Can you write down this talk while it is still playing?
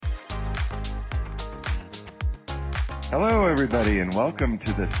Hello, everybody, and welcome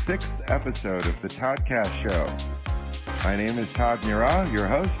to the 6th episode of the Toddcast Show. My name is Todd Murrah, your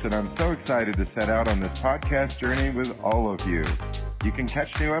host, and I'm so excited to set out on this podcast journey with all of you. You can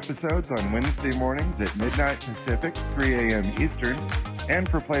catch new episodes on Wednesday mornings at midnight Pacific, 3 a.m. Eastern, and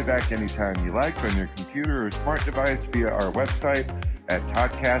for playback anytime you like on your computer or smart device via our website at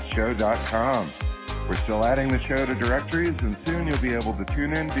toddcastshow.com. We're still adding the show to directories, and soon you'll be able to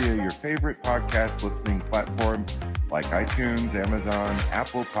tune in via your favorite podcast listening platforms like iTunes, Amazon,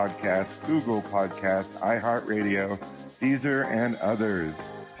 Apple Podcasts, Google Podcasts, iHeartRadio, Deezer, and others.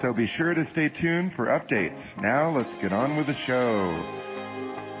 So be sure to stay tuned for updates. Now let's get on with the show.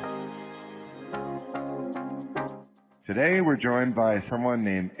 Today we're joined by someone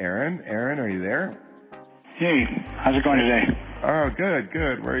named Aaron. Aaron, are you there? Hey, how's it going today? Oh, good,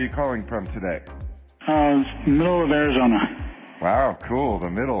 good. Where are you calling from today? Middle of Arizona. Wow, cool. The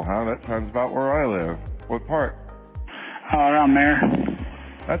middle, huh? That sounds about where I live. What part? Around there.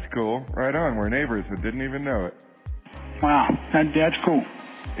 That's cool. Right on. We're neighbors and didn't even know it. Wow, that's cool.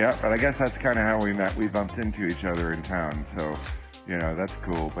 Yeah, but I guess that's kind of how we met. We bumped into each other in town, so, you know, that's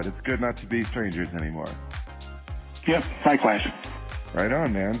cool. But it's good not to be strangers anymore. Yep, likewise. Right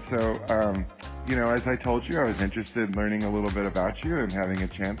on, man. So, you know, as I told you, I was interested in learning a little bit about you and having a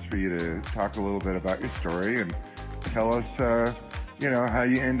chance for you to talk a little bit about your story and tell us, you know, how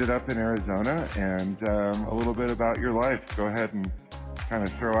you ended up in Arizona and a little bit about your life. Go ahead and kind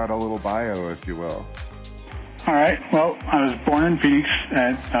of throw out a little bio, if you will. All right. Well, I was born in Phoenix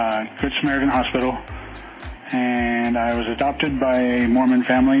at Good Samaritan Hospital, and I was adopted by a Mormon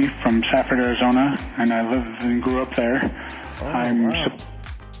family from Safford, Arizona, and I lived and grew up there. Oh, wow.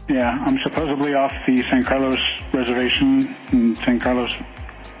 I'm supposedly off the San Carlos Reservation in San Carlos,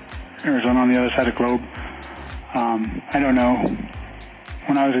 Arizona, on the other side of the globe. I don't know.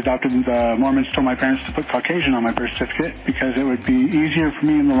 When I was adopted, the Mormons told my parents to put Caucasian on my birth certificate because it would be easier for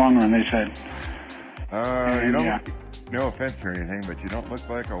me in the long run, they said. You don't, no offense or anything, but you don't look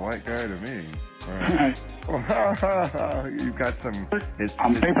like a white guy to me. You've got some...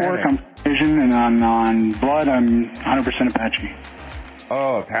 On paperwork, I'm Asian, and on blood, I'm 100% Apache.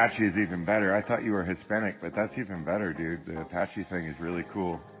 Oh, Apache is even better. I thought you were Hispanic, but that's even better, dude. The Apache thing is really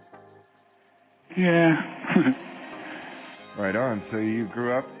cool. Yeah. Right on. So you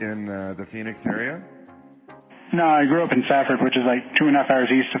grew up in the Phoenix area? No, I grew up in Safford, which is like 2.5 hours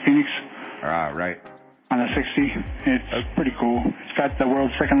east of Phoenix. Ah, right. On the 60. It's pretty cool. It's got the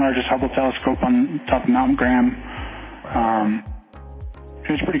world's second largest Hubble telescope on top of Mount Graham. Wow.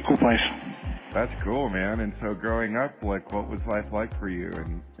 It's a pretty cool place. That's cool, man. And so growing up, like, what was life like for you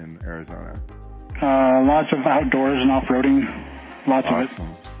in Arizona? Lots of outdoors and off-roading. Lots of it.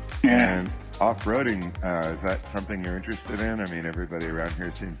 Yeah. And off-roading, is that something you're interested in? I mean, everybody around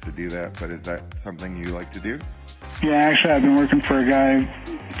here seems to do that, but is that something you like to do? Yeah, actually, I've been working for a guy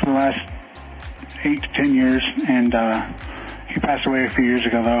for the last 8 to 10 years, and he passed away a few years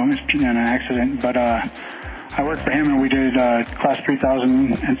ago, though, in an accident. But I worked for him, and we did Class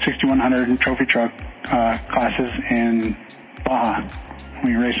 3000 and 6100 and trophy truck classes in Baja.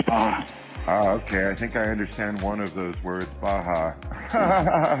 We raced Baja. Ah, okay. I think I understand one of those words, Baja.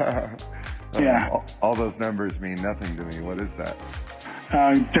 Yeah. All those numbers mean nothing to me. What is that?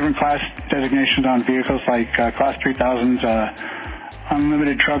 Different class designations on vehicles, like Class 3000's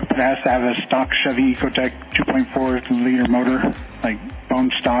unlimited truck, but it has to have a stock Chevy Ecotec 2.4 liter motor, like bone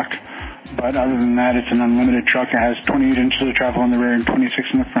stock. But other than that, it's an unlimited truck. It has 28 inches of travel in the rear and 26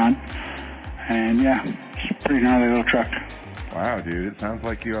 in the front. And yeah, it's a pretty gnarly little truck. Wow, dude, it sounds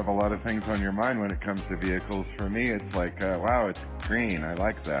like you have a lot of things on your mind when it comes to vehicles. For me, it's like, wow, it's green. I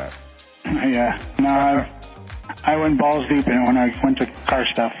like that. Yeah. No, I went balls deep in it when I went to car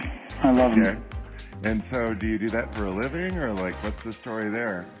stuff. I love them. And so do you do that for a living, or like, what's the story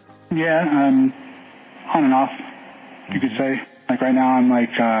there? Yeah, on and off, you could say. Like right now, I'm like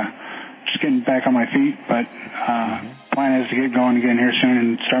just getting back on my feet, but plan is to get going again here soon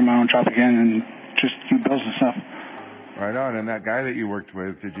and start my own shop again and just do bills and stuff. Right on. And that guy that you worked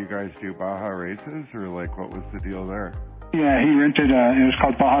with, did you guys do Baja races, or like, what was the deal there? Yeah, he rented, it was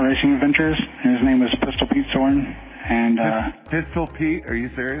called Baja Racing Adventures, and his name was Pistol Pete Soren. And Pistol Pete? Are you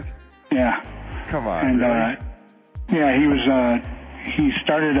serious? Yeah. Come on. And really? yeah, he was he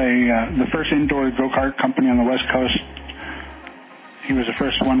started the first indoor go-kart company on the West Coast. He was the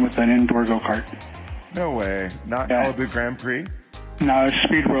first one with an indoor go-kart. No way. Not Malibu Grand Prix? No, it's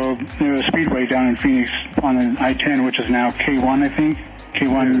Speed World. It was Speedway down in Phoenix on the I-10, which is now K1, I think.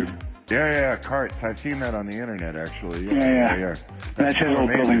 K1. Dude. Yeah, carts. I've seen that on the internet, actually. Yeah. That's his old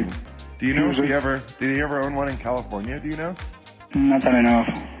building. Do you know did he ever own one in California? Do you know? Not that I know of.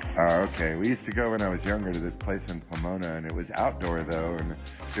 Okay. We used to go when I was younger to this place in Pomona, and it was outdoor though, and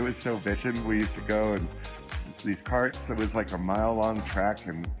it was so bitchin'. We used to go and these carts, it was like a mile-long track,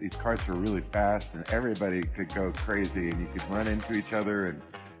 and these carts were really fast, and everybody could go crazy, and you could run into each other, and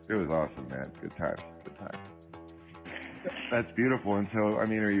it was awesome, man. Good times. That's beautiful. And so, I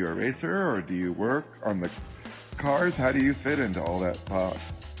mean, are you a racer, or do you work on the cars? How do you fit into all that fun?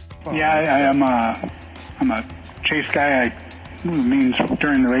 Yeah, I'm a chase guy. It means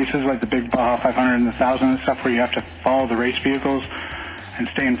during the races, like the big Baja 500 and the 1000 and stuff, where you have to follow the race vehicles and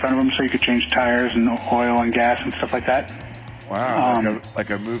stay in front of them so you could change tires and oil and gas and stuff like that. Wow, like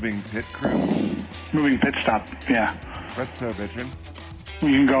a moving pit crew? Moving pit stop, yeah. That's so bitchin'.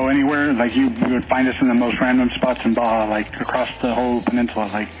 You can go anywhere. Like you would find us in the most random spots in Baja, like across the whole peninsula,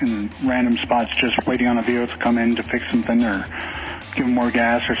 like in random spots, just waiting on a vehicle to come in to fix something or give them more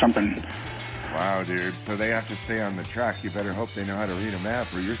gas or something. Wow, dude. So they have to stay on the track. You better hope they know how to read a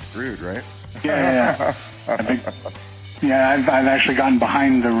map or you're screwed, right? Yeah. Yeah, I've actually gotten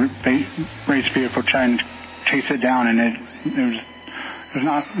behind the race vehicle trying to chase it down, and it was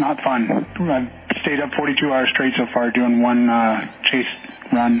not fun. I've stayed up 42 hours straight so far doing one chase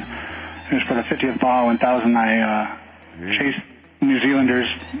run. It was for the 50th Baja 1000. I chased New Zealanders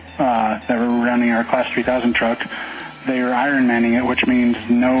that were running our Class 3000 truck. They were Ironmanning it, which means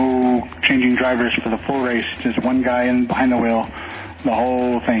no changing drivers for the full race. Just one guy behind the wheel, the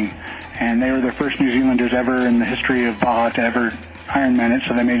whole thing. And they were the first New Zealanders ever in the history of Baja to ever Ironman it,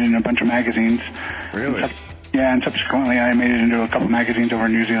 so they made it in a bunch of magazines. Really? And subsequently I made it into a couple magazines over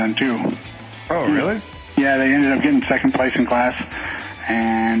in New Zealand too. Oh, really? Yeah, they ended up getting second place in class,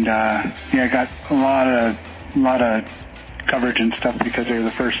 and got a lot of coverage and stuff because they were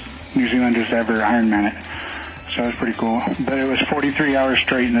the first New Zealanders to ever Ironman it. So it was pretty cool. But it was 43 hours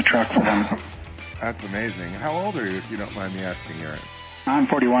straight in the truck for them. That's amazing. How old are you, if you don't mind me asking, Aaron? I'm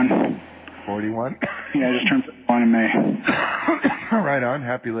 41. 41? Yeah, I just turned 41 in May. Right on.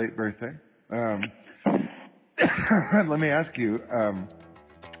 Happy late birthday. Let me ask you,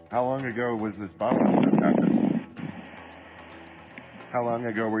 how long ago was this Baja stuff happen? How long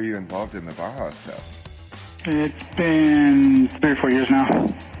ago were you involved in the Baja stuff? It's been 3 or 4 years now.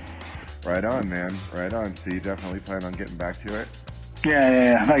 Right on, man. Right on. So you definitely plan on getting back to it?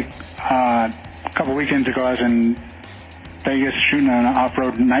 Yeah. Like a couple weekends ago, I was in Vegas shooting an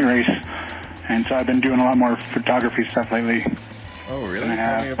off-road night race, and so I've been doing a lot more photography stuff lately. Oh, really?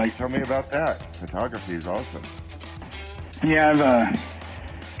 Tell me about that. Photography is awesome. Yeah,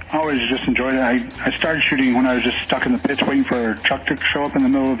 I've always just enjoyed it. I started shooting when I was just stuck in the pits waiting for a truck to show up in the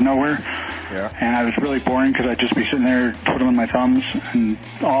middle of nowhere. Yeah. And I was really boring because I'd just be sitting there twiddling my thumbs, and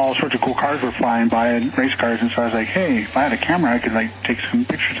all sorts of cool cars were flying by, race cars, and so I was like, hey, if I had a camera, I could take some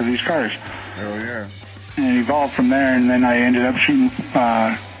pictures of these cars. Oh, yeah. And it evolved from there, and then I ended up shooting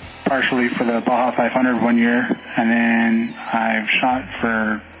partially for the Baja 500 one year, and then I've shot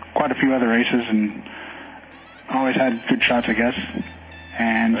for quite a few other races and always had good shots, I guess.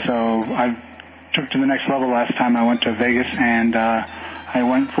 And so I took to the next level last time I went to Vegas, and I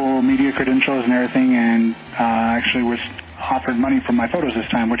went full media credentials and everything, and actually was offered money for my photos this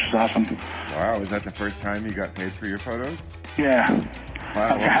time, which was awesome. Wow, was that the first time you got paid for your photos? Yeah.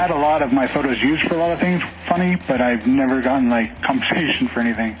 Wow. I've had a lot of my photos used for a lot of things funny, but I've never gotten compensation for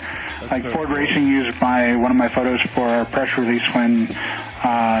anything. That's so Ford cool. Racing used one of my photos for a press release when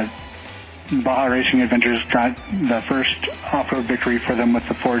Baja Racing Adventures got the first off-road victory for them with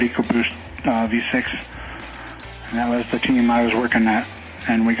the Ford EcoBoost V6. And that was the team I was working at.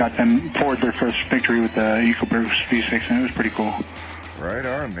 And we got them Ford their first victory with the EcoBoost V6, and it was pretty cool. Right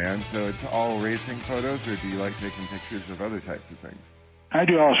on, man. So it's all racing photos, or do you like taking pictures of other types of things? I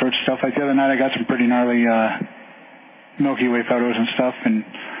do all sorts of stuff. Like the other night I got some pretty gnarly Milky Way photos and stuff, and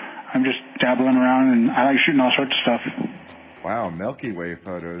I'm just dabbling around, and I like shooting all sorts of stuff. Wow, Milky Way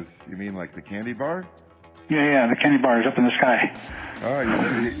photos. You mean like the candy bar? Yeah, the candy bar is up in the sky. Oh,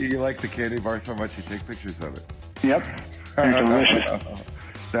 you like the candy bar so much you take pictures of it? Yep. They're delicious.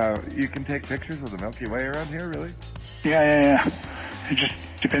 So you can take pictures of the Milky Way around here, really? Yeah. It just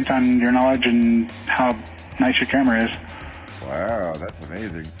depends on your knowledge and how nice your camera is. Wow, that's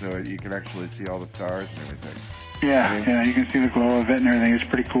amazing. So you can actually see all the stars and everything. Yeah, you can see the glow of it and everything. It's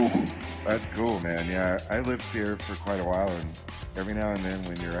pretty cool. That's cool, man. Yeah, I lived here for quite a while, and every now and then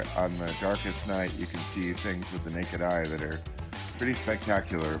when you're on the darkest night, you can see things with the naked eye that are pretty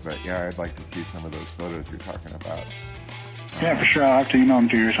spectacular. But yeah, I'd like to see some of those photos you're talking about. Yeah, for sure. I'll have to email them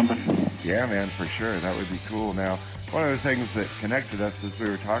to you or something. Yeah, man, for sure. That would be cool. Now, one of the things that connected us is we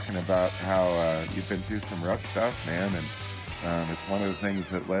were talking about how you've been through some rough stuff, man, and it's one of the things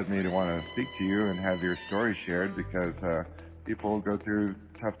that led me to want to speak to you and have your story shared because people go through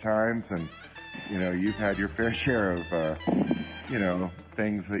tough times, and you've had your fair share of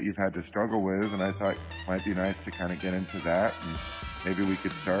things that you've had to struggle with, and I thought it might be nice to kind of get into that, and maybe we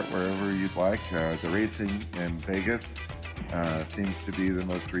could start wherever you'd like. The racing in Vegas seems to be the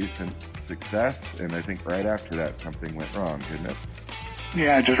most recent success, and I think right after that something went wrong, didn't it?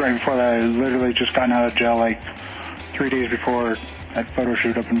 Yeah, just right before that. I literally just gotten out of jail like 3 days before that photo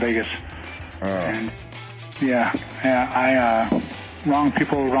shoot up in Vegas. Oh. And I wrong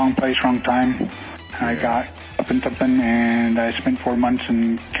people, wrong place, wrong time. And I got up in something, and I spent 4 months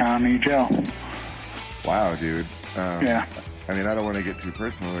in county jail. Wow, dude. Yeah. I mean, I don't want to get too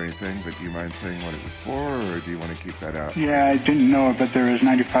personal or anything, but do you mind saying what it was for, or do you want to keep that out? Yeah, I didn't know it, but there was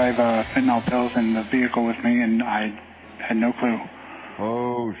 95 fentanyl pills in the vehicle with me, and I had no clue.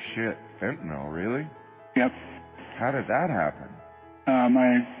 Oh, shit. Fentanyl, really? Yep. How did that happen?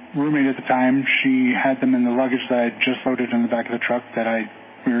 My roommate at the time, she had them in the luggage that I just loaded in the back of the truck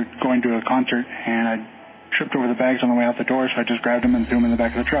we were going to a concert, and I tripped over the bags on the way out the door, so I just grabbed them and threw them in the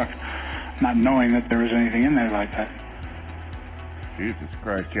back of the truck, not knowing that there was anything in there like that. Jesus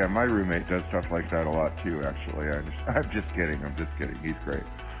Christ. Yeah, my roommate does stuff like that a lot too, actually. I'm just kidding. He's great.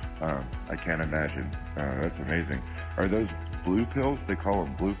 I can't imagine. That's amazing. Are those blue pills? They call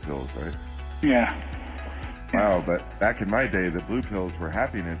them blue pills, right? Yeah. Wow, but back in my day, the blue pills were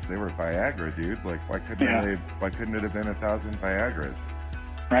happiness. They were Viagra, dude. Like, why couldn't it have been 1,000 Viagras?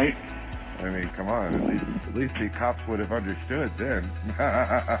 Right. I mean, come on. At least the cops would have understood then.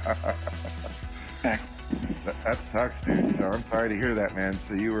 That sucks, dude. So I'm sorry to hear that, man.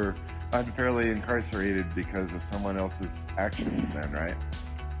 So you were unfairly incarcerated because of someone else's actions then, right?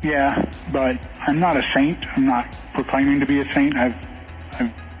 Yeah, but I'm not a saint. I'm not proclaiming to be a saint.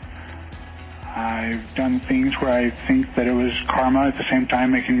 I've done things where I think that it was karma at the same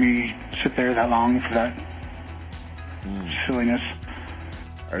time making me sit there that long for that silliness.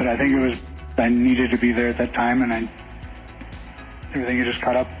 But I think I needed to be there at that time, and everything had just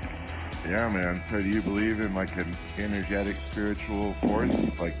caught up. Yeah, man. So do you believe in like an energetic spiritual force?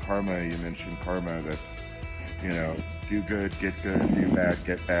 Like karma, you mentioned karma, that, do good, get good, do bad,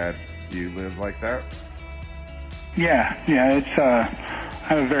 get bad. Do you live like that? Yeah. It's, I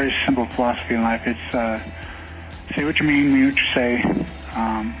have a very simple philosophy in life. It's, say what you mean what you say.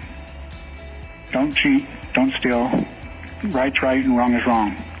 Don't cheat, don't steal. Right's right and wrong is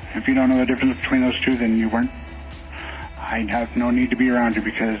wrong. If you don't know the difference between those two, then I'd have no need to be around you,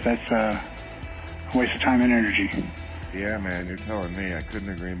 because that's a waste of time and energy. Yeah, man, you're telling me. I couldn't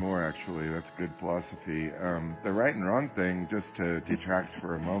agree more, actually. That's good philosophy. The right and wrong thing, just to detract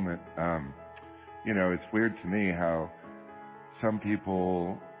for a moment, it's weird to me how some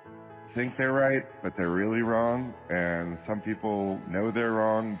people think they're right, but they're really wrong, and some people know they're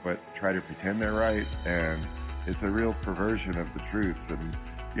wrong, but try to pretend they're right, and it's a real perversion of the truth. And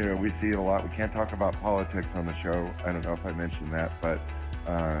we see it a lot. We can't talk about politics on the show. I don't know if I mentioned that, but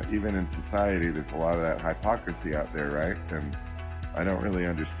even in society, there's a lot of that hypocrisy out there, right? And I don't really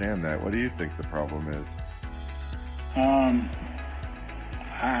understand that. What do you think the problem is?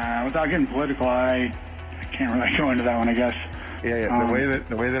 Without getting political, I can't really go into that one, I guess. Yeah.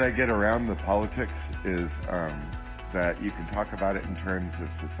 The way that I get around the politics is that you can talk about it in terms of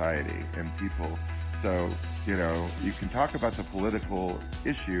society and people. So, you can talk about the political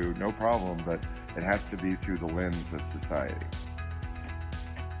issue, no problem, but it has to be through the lens of society.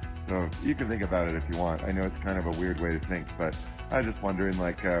 So you can think about it if you want. I know it's kind of a weird way to think, but I was just wondering,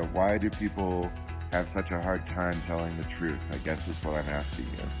 why do people have such a hard time telling the truth? I guess is what I'm asking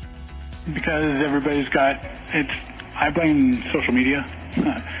you. Because everybody's I blame social media,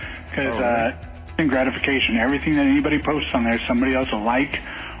 because instant gratification. Everything that anybody posts on there, somebody else will like,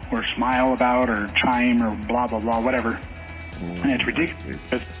 or smile about, or chime, or blah, blah, blah, whatever. And it's ridiculous.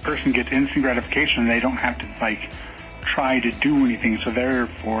 The person gets instant gratification, and they don't have to, try to do anything. So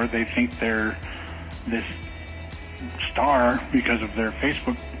therefore, they think they're this star because of their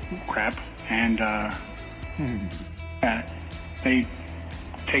Facebook crap. And they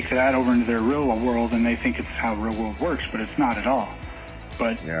take that over into their real world, and they think it's how real world works, but it's not at all.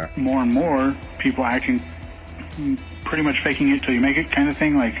 But more and more people acting pretty much faking it till you make it kind of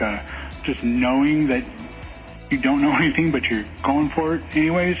thing, just knowing that you don't know anything, but you're going for it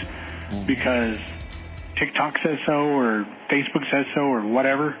anyways, because TikTok says so, or Facebook says so, or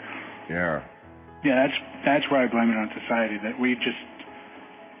whatever. Yeah, that's where I blame it on society, that we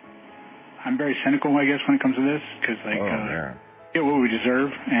I'm very cynical, I guess, when it comes to this, because get what we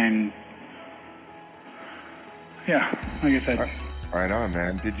deserve, and like I said. Right on,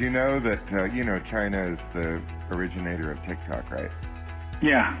 man. Did you know that, China is the originator of TikTok, right?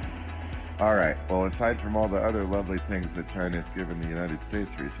 Yeah. All right. Well, aside from all the other lovely things that China's given the United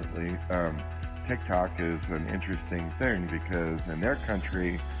States recently, TikTok is an interesting thing because in their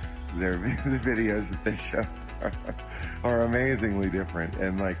country, the videos that they show are amazingly different.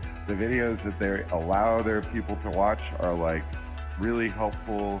 And like the videos that they allow their people to watch are like really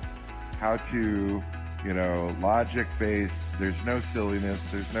helpful, how to, logic based. There's no silliness.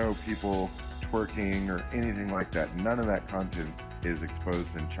 There's no people twerking or anything like that. None of that content is exposed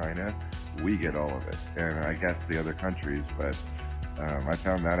in China. We get all of it, and I guess the other countries, but I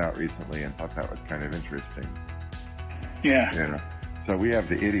found that out recently and thought that was kind of interesting. Yeah. So we have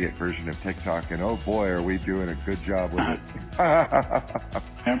the idiot version of TikTok, and oh boy, are we doing a good job with it.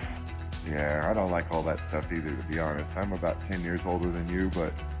 Yep. Yeah, I don't like all that stuff either, to be honest. I'm about 10 years older than you,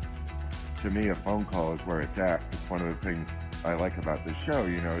 but to me, a phone call is where it's at. It's one of the things I like about this show.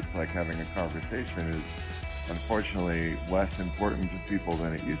 It's like having a conversation is unfortunately less important to people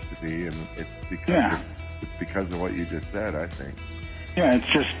than it used to be, and it's because of what you just said, I think. Yeah, it's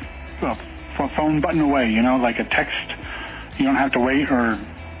just a phone button away, like a text. You don't have to wait, or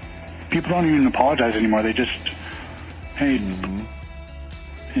people don't even apologize anymore. They just, hey,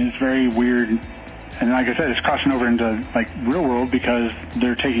 It's very weird. And like I said, it's crossing over into like real world because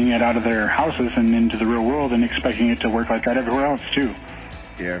they're taking it out of their houses and into the real world and expecting it to work like that everywhere else too.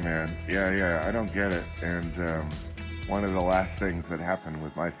 Yeah, man. Yeah. I don't get it. And one of the last things that happened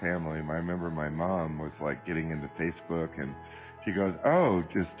with my family, I remember my mom was like getting into Facebook, and she goes, "Oh,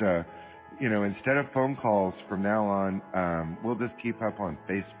 just instead of phone calls from now on, we'll just keep up on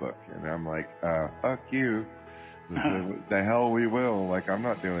Facebook." And I'm like, "Fuck you." The hell we will. Like, I'm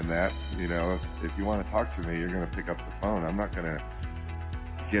not doing that. If you want to talk to me, you're going to pick up the phone. I'm not going to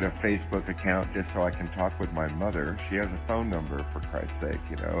get a Facebook account just so I can talk with my mother. She has a phone number, for Christ's sake,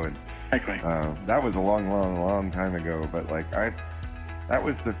 And exactly. That was a long time ago. But like, that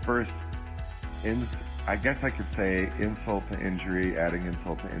was the first, I guess I could say, insult to injury, adding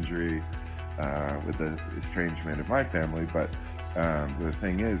insult to injury with the estrangement of my family. But the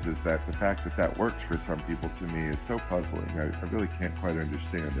thing is that the fact that works for some people, to me, is so puzzling. I really can't quite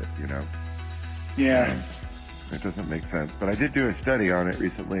understand it, Yeah. It doesn't make sense. But I did do a study on it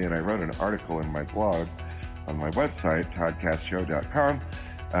recently, and I wrote an article in my blog on my website, toddcastshow.com,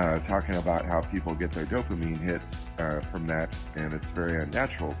 talking about how people get their dopamine hits from that, and it's very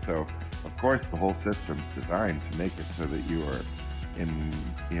unnatural. So, of course, the whole system's designed to make it so that you are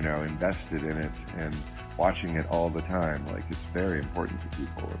invested in it and watching it all the time. Like, it's very important to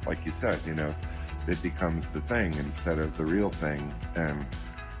people. Like you said, it becomes the thing instead of the real thing. And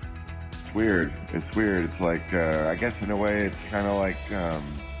it's weird. It's like, I guess in a way, it's kind of like,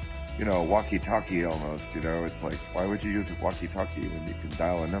 a walkie-talkie almost, It's like, why would you use a walkie-talkie when you can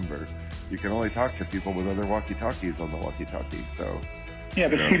dial a number? You can only talk to people with other walkie-talkies on the walkie-talkie, so. Yeah,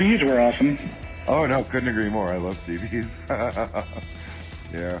 but CDs were awesome. Oh, no, couldn't agree more. I love CDs.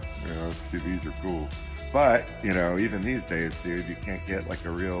 Yeah, CDs are cool. But, even these days, dude, you can't get like a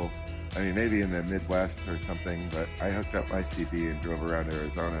real, maybe in the Midwest or something, but I hooked up my CD and drove around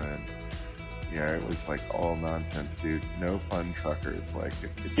Arizona, and yeah, it was like all nonsense, dude. No fun truckers. Like,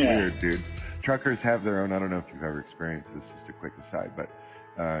 it's weird, dude. Truckers have their own, I don't know if you've ever experienced this, just a quick aside,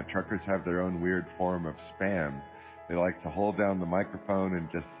 but truckers have their own weird form of spam. They like to hold down the microphone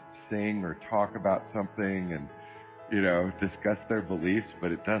and just sing or talk about something and, discuss their beliefs, but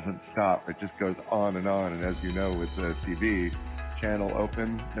it doesn't stop. It just goes on. And as you know, with the TV, channel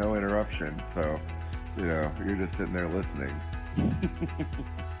open, no interruption. So, you're just sitting there listening.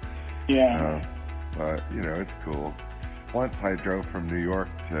 Yeah. But, it's cool. Once I drove from New York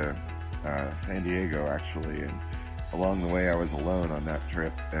to San Diego, actually, and along the way I was alone on that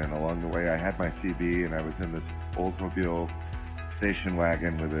trip, and along the way I had my CB, and I was in this Oldsmobile station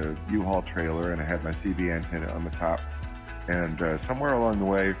wagon with a U-Haul trailer, and I had my CB antenna on the top. And somewhere along the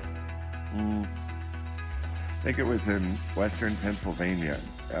way, I think it was in western Pennsylvania,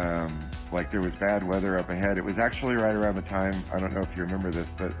 like there was bad weather up ahead. It was actually right around the time, I don't know if you remember this,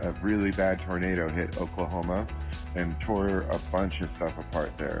 but a really bad tornado hit Oklahoma and tore a bunch of stuff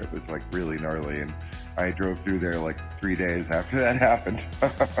apart there. It was like really gnarly, and I drove through there like 3 days after that happened.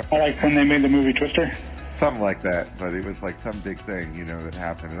 Like when they made the movie Twister? Something like that, but it was like some big thing, that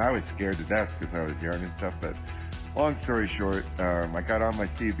happened. And I was scared to death because I was young and stuff, but long story short, I got on my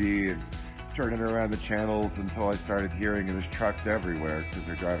CB and turning around the channels until I started hearing there's trucks everywhere because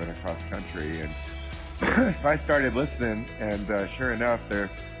they're driving across country. And I started listening, and sure enough, they're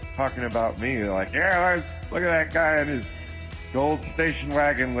talking about me. They're like, yeah, look at that guy in his gold station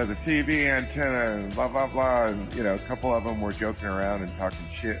wagon with a CB antenna and blah, blah, blah. And, a couple of them were joking around and talking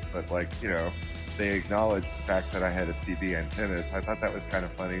shit, but they acknowledged the fact that I had a CB antenna. So I thought that was kind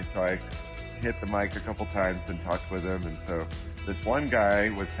of funny. So I hit the mic a couple times and talked with them. And so this one guy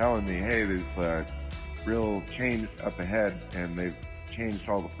was telling me, hey, there's real change up ahead, and they've changed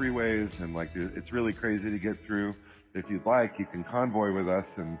all the freeways, and like it's really crazy to get through. If you'd like, you can convoy with us,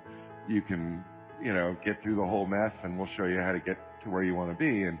 and you can, get through the whole mess, and we'll show you how to get to where you want to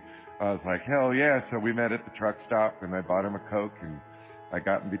be. And I was like, hell yeah. So we met at the truck stop, and I bought him a Coke, and I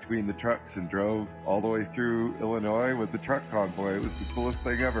got in between the trucks and drove all the way through Illinois with the truck convoy. It was the coolest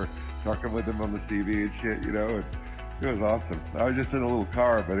thing ever, talking with him on the CV and shit, and it was awesome. I was just in a little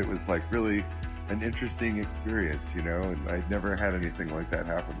car, but it was like really an interesting experience, and I'd never had anything like that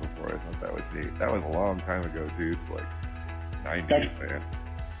happen before. I thought that was neat. That was a long time ago, dude, like 90s, man.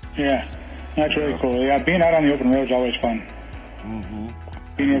 Yeah, that's really cool. Yeah, being out on the open road is always fun. Mm-hmm.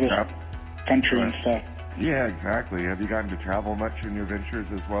 Being able to country and stuff. Yeah, exactly. Have you gotten to travel much in your ventures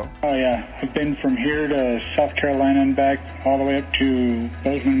as well? Oh, yeah. I've been from here to South Carolina and back, all the way up to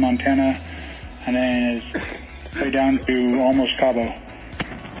Bozeman, Montana, and then way down to almost Cabo.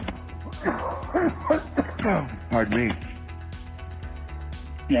 Pardon me.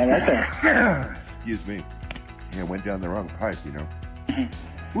 Yeah, right there. Excuse me. Yeah, went down the wrong pipe,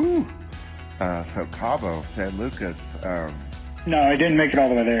 Woo! So Cabo, San Lucas. No, I didn't make it all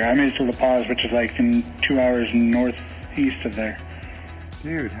the way there. I made it to La Paz, which is like in 2 hours northeast of there.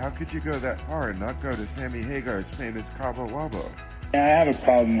 Dude, how could you go that far and not go to Sammy Hagar's famous Cabo Wabo? Yeah, I have a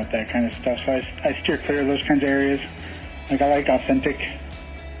problem with that kind of stuff, so I steer clear of those kinds of areas. Like, I like authentic,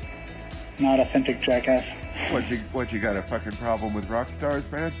 not authentic jackass. What, you got a fucking problem with rock stars,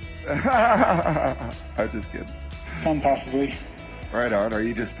 man? I'm just kidding. Some possibly. Right on. Are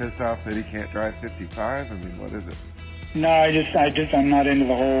you just pissed off that he can't drive 55? I mean, what is it? No, I'm not into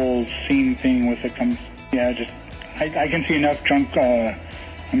the whole scene thing with it. I can see enough drunk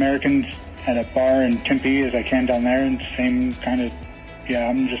Americans at a bar in Tempe as I can down there, and same kind of,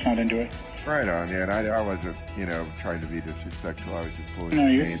 I'm just not into it. Right on, yeah, and I wasn't, trying to be disrespectful. I was just pulling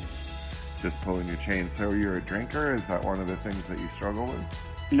your chain. Just pulling your chain. So you're a drinker? Is that one of the things that you struggle with?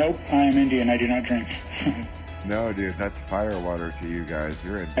 Nope, I am Indian. I do not drink. No, dude, that's fire water to you guys.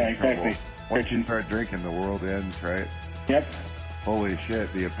 You're in trouble. Exactly. Once you start drinking, the world ends, right? Yep. Holy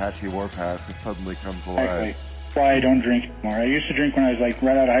shit, the Apache Warpath suddenly comes alive. Exactly. That's why I don't drink anymore. I used to drink when I was like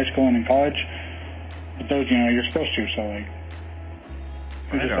right out of high school and in college. But those, you're supposed to, so like.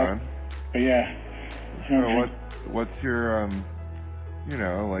 Right on. But yeah. So what's your, I'm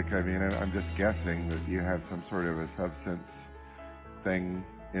just guessing that you have some sort of a substance thing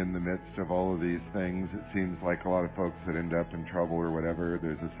in the midst of all of these things. It seems like a lot of folks that end up in trouble or whatever,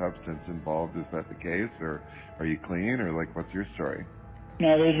 there's a substance involved. Is that the case, or are you clean, or like what's your story?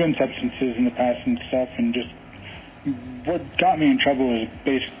 No, there's been substances in the past and stuff, and just what got me in trouble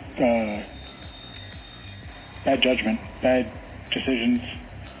is bad judgment, bad decisions.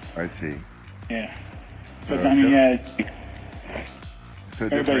 I see. Yeah. So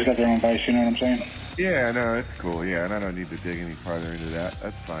But everybody's got their own vice, you know what I'm saying? Yeah, no, it's cool. Yeah, and I don't need to dig any farther into that.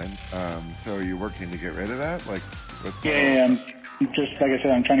 That's fine. So are you working to get rid of that? Like, Yeah, I'm just, like I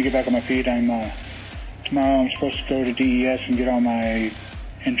said, I'm trying to get back on my feet. Tomorrow I'm supposed to go to DES and get all my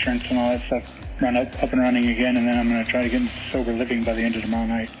insurance and all that stuff up and running again, and then I'm going to try to get into sober living by the end of tomorrow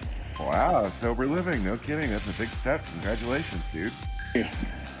night. Wow, sober living. No kidding. That's a big step. Congratulations, dude.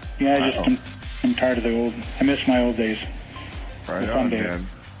 Yeah, I'm tired of the old, I miss my old days. Right on, man.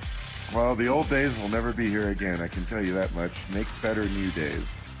 Well, the old days will never be here again. I can tell you that much. Make better new days.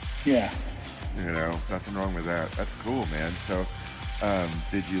 Yeah. Nothing wrong with that. That's cool, man. So,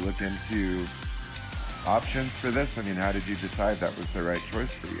 did you look into options for this? I mean, how did you decide that was the right choice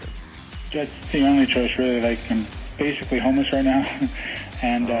for you? That's the only choice, really. Like, I'm basically homeless right now.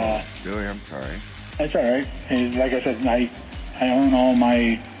 And, really? I'm sorry. That's all right. And like I said, I own all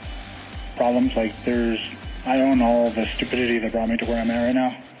my problems. Like, I own all the stupidity that brought me to where I'm at right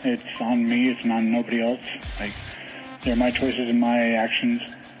now. It's on me. It's on nobody else. Like, they're my choices and my actions.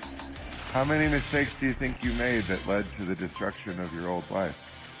 How many mistakes do you think you made that led to the destruction of your old life?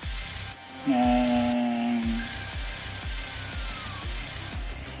 I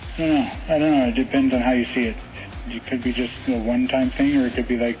don't know. It depends on how you see it. It could be just a one-time thing, or it could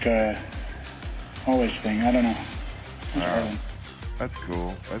be like a always thing. I don't know. Wow. That's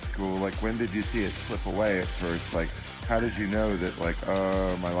cool. That's cool. Like, when did you see it slip away at first? Like, how did you know that, like,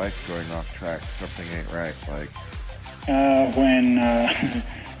 oh, my life's going off track, something ain't right? Like, when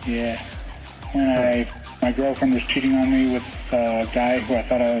my girlfriend was cheating on me with a guy who I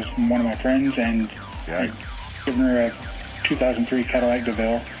thought was one of my friends, and I'd given her a 2003 Cadillac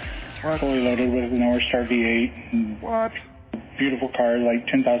DeVille, fully loaded with an Orstar V8. And what? Beautiful car, like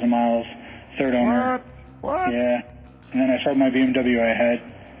 10,000 miles, third owner. What? Yeah. And then I sold my BMW I had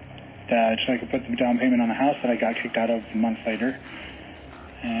so I could put the down payment on a house that I got kicked out of a month later.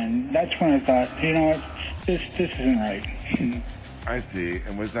 And that's when I thought, you know what, this isn't right. I see.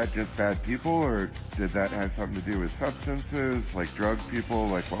 And was that just bad people, or did that have something to do with substances, like drug people?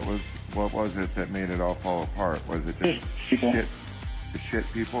 Like what was it that made it all fall apart? Was it just people. Shit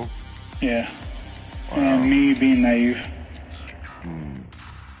people? Yeah. Wow. And me being naive.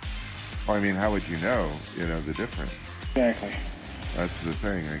 Well, I mean, how would you know the difference? Exactly. That's the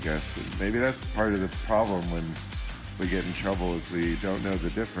thing, I guess. Maybe that's part of the problem when we get in trouble is we don't know the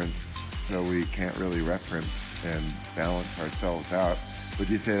difference, so we can't really reference and balance ourselves out. Would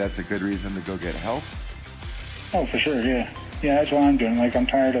you say that's a good reason to go get help? Oh, for sure, yeah. Yeah, that's what I'm doing. Like, I'm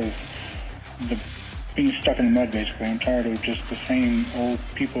tired of being stuck in the mud, basically. I'm tired of just the same old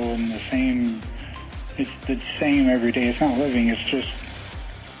people and it's the same every day. It's not living, it's just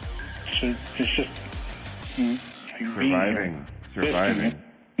like surviving.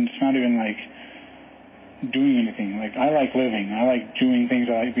 It's not even like doing anything. Like, I like living. I like doing things.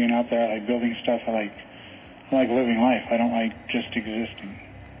 I like being out there. I like building stuff. I like living life. I don't like just existing.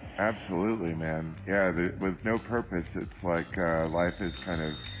 Absolutely, man. Yeah, with no purpose, it's like life is kind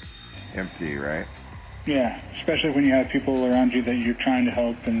of empty, right? Yeah, especially when you have people around you that you're trying to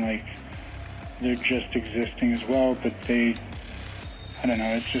help and like they're just existing as well, but I don't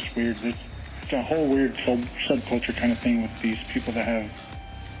know, it's just weird. It's a whole weird subculture kind of thing with these people that have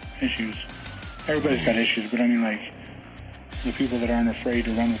issues. Everybody's got issues, but I mean, like, the people that aren't afraid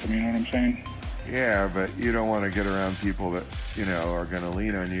to run with them, you know what I'm saying? Yeah, but you don't want to get around people that, are going to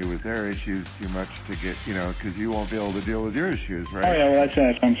lean on you with their issues too much to get, because you won't be able to deal with your issues, right? Oh, yeah, well, that's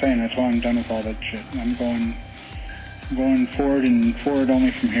what I'm saying. That's why I'm done with all that shit. I'm going forward and forward only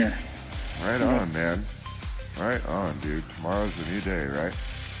from here. Right on, man. Right on, dude. Tomorrow's a new day, right?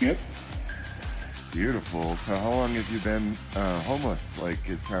 Yep. Beautiful. So how long have you been homeless? Like,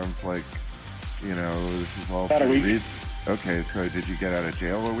 it sounds like, this is all... About a week. Okay, so did you get out of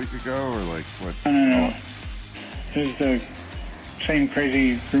jail a week ago, or like what? No. It was the same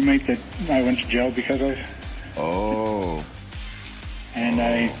crazy roommate that I went to jail because of. Oh. And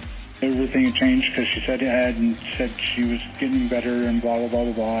everything had changed because she said it had and said she was getting better and blah, blah, blah,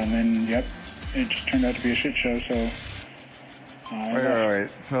 blah, blah. And then, yep, it just turned out to be a shit show, so... All right.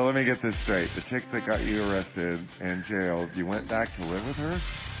 So let me get this straight. The chick that got you arrested and jailed, you went back to live with her?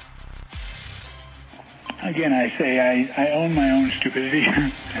 Again, I say I own my own stupidity,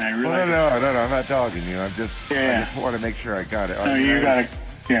 and I realize... No, I'm not dogging you. I just want to make sure I got it. No, you got it.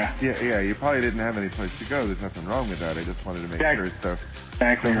 Yeah. Yeah, you probably didn't have any place to go. There's nothing wrong with that. I just wanted to make sure. So,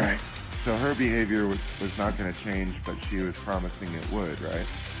 exactly right. So her behavior was not going to change, but she was promising it would, right?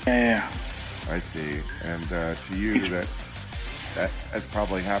 Yeah. I see. And to you, that's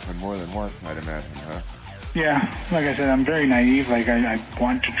probably happened more than once, I'd imagine, huh? Yeah, like I said, I'm very naive. Like, I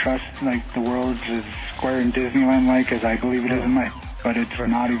want to trust, like, the world's as square in Disneyland-like as I believe it is in life. But it's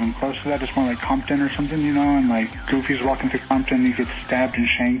not even close to that. It's more like Compton or something, and, like, Goofy's walking through Compton, he gets stabbed and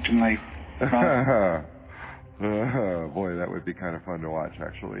shanked and, like... boy, that would be kind of fun to watch,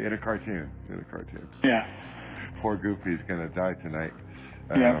 actually. In a cartoon. Yeah. Poor Goofy's going to die tonight.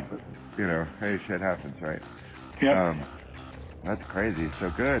 Yeah. But, hey, shit happens, right? Yep. That's crazy. So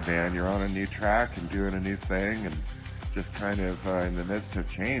good, man. You're on a new track and doing a new thing and just kind of in the midst of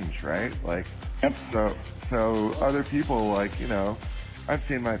change, right? Like, yep. So other people, like, I've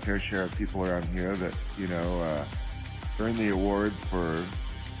seen my fair share of people around here that, earn the award for,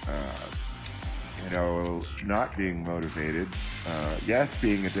 not being motivated. Yes,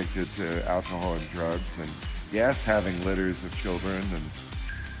 being addicted to alcohol and drugs, and yes, having litters of children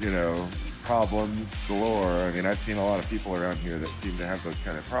and, problems galore. I mean, I've seen a lot of people around here that seem to have those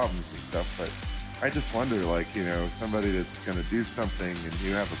kind of problems and stuff, but I just wonder, like, somebody that's going to do something and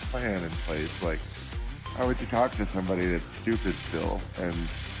you have a plan in place, like, how would you talk to somebody that's stupid still and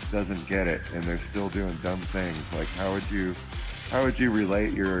doesn't get it and they're still doing dumb things? Like, how would you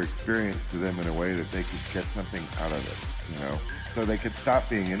relate your experience to them in a way that they could get something out of it, so they could stop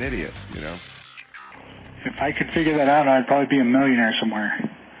being an idiot, If I could figure that out, I'd probably be a millionaire somewhere.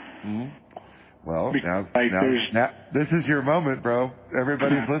 Mm-hmm. Well, now this is your moment, bro.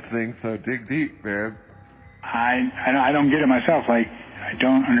 Everybody's listening, so dig deep, man. I don't get it myself. Like, I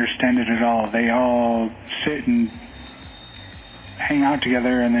don't understand it at all. They all sit and hang out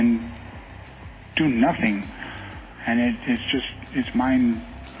together and then do nothing. And it's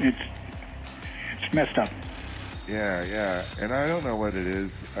messed up. Yeah. And I don't know what it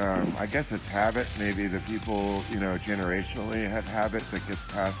is. I guess it's habit. Maybe the people, generationally have habits that gets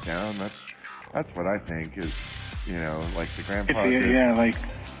passed down. That's what I think is, like the grandpa.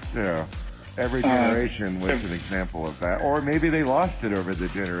 Every generation was an example of that. Or maybe they lost it over the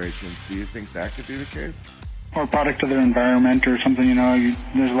generations. Do you think that could be the case? Or product of their environment or something, you know.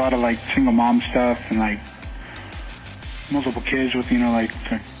 There's a lot of, like, single mom stuff and, like, multiple kids with, you know, like,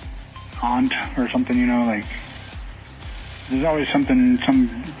 an aunt or something, you know, like, there's always some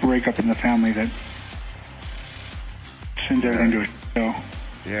breakup in the family that sends everything to a show.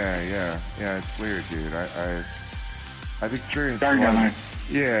 Yeah, it's weird, dude. I've experienced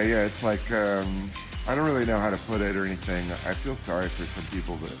it's like, I don't really know how to put it or anything. I feel sorry for some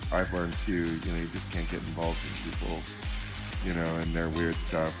people that I've learned too, you know, you just can't get involved in people, you know, and their weird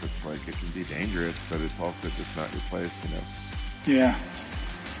stuff. It's like, it can be dangerous, but it's also just not your place, you know. Yeah.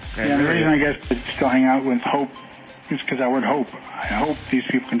 And the reason I guess I still hang out with Hope is because that word hope. I hope these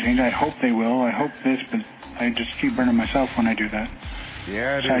people can change. I hope they will. I hope this, but I just keep burning myself when I do that.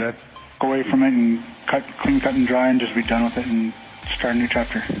 Yeah, dude, so I go away from it and clean, cut, and dry and just be done with it and start a new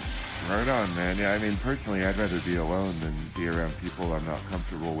chapter. Right on, man. Yeah, I mean, personally, I'd rather be alone than be around people I'm not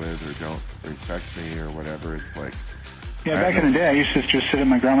comfortable with or don't respect me or whatever. It's like... Yeah, back in the day, I used to just sit at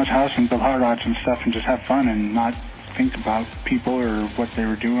my grandma's house and build hot rods and stuff and just have fun and not think about people or what they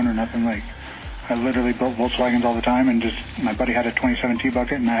were doing or nothing. Like, I literally built Volkswagens all the time and just... My buddy had a 27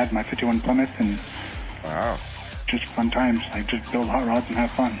 T-Bucket and I had my 51 Plymouth and... Wow. Just fun times. Like, just build hot rods and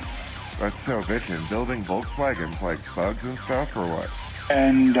have fun. That's so bitchin'. Building Volkswagens, like bugs and stuff, or what?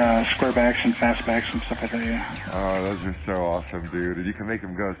 And squarebacks and fastbacks and stuff like that, yeah. Oh, those are so awesome, dude. And you can make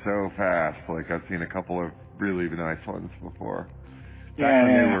them go so fast. Like, I've seen a couple of really nice ones before.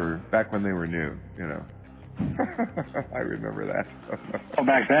 Back when they were new, you know. I remember that. Oh,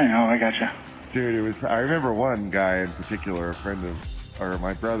 back then? Oh, I gotcha. Dude, I remember one guy in particular, a friend of, or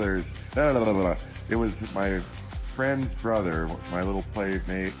my brother's, it was my friend's brother, my little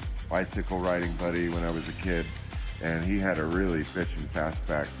playmate, bicycle riding buddy when I was a kid. And he had a really bitchin'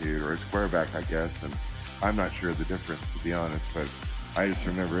 fastback, dude, or a squareback, I guess. And I'm not sure the difference, to be honest, but I just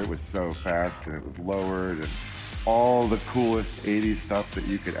remember it was so fast and it was lowered and all the coolest 80s stuff that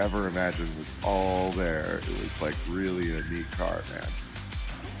you could ever imagine was all there. It was like really a neat car, man.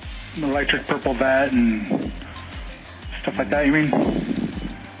 Electric purple vat and stuff like that, you mean?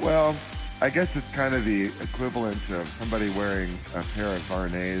 Well, I guess it's kind of the equivalent of somebody wearing a pair of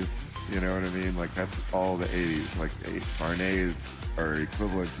Varnays. You know what I mean? Like, that's all the 80s. Like, Varnays are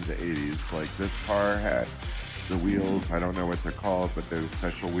equivalent to the 80s. Like, this car had the wheels, I don't know what they're called, but they're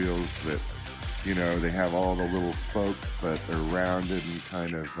special wheels that, you know, they have all the little spokes, but they're rounded and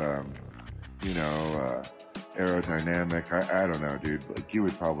kind of, aerodynamic. I don't know, dude. Like, you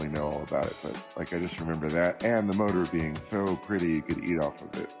would probably know all about it, but, like, I just remember that. And the motor being so pretty, you could eat off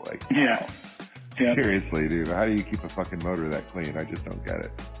of it. Like, yeah. Seriously, dude. How do you keep a fucking motor that clean? I just don't get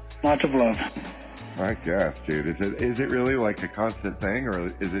it. Lots of love. I guess, dude. Is it really like a constant thing, or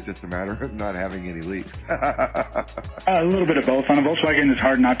is it just a matter of not having any leaks? A little bit of both. On a Volkswagen, it's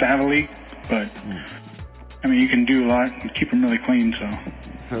hard not to have a leak, but I mean, you can do a lot and keep them really clean.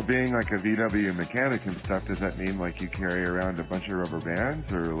 So being like a VW mechanic and stuff, does that mean like you carry around a bunch of rubber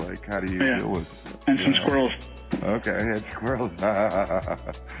bands, or like how do you deal with? And some squirrels. Okay, and squirrels.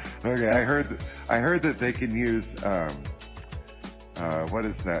 Okay, I heard that they can use. What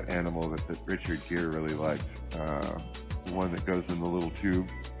is that animal that Richard Gere really likes? The one that goes in the little tube.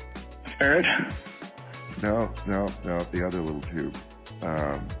 Ferret? No, the other little tube.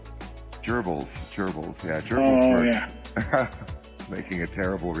 Gerbils. Yeah, gerbils. Oh, yeah. Making a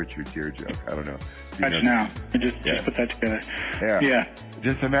terrible Richard Gere joke. I don't know. Gotcha now. I just put that together. Yeah.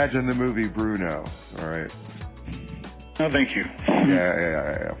 Just imagine the movie Bruno. All right. No, thank you.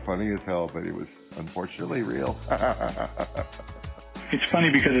 Yeah. Funny as hell, but it was unfortunately real. It's funny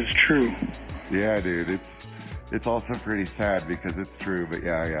because it's true. Yeah, dude. It's also pretty sad because it's true, but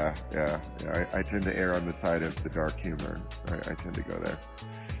yeah. I tend to err on the side of the dark humor. I tend to go there.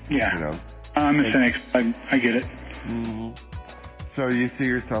 Yeah. You know? I'm a cynic. I get it. Mm-hmm. So you see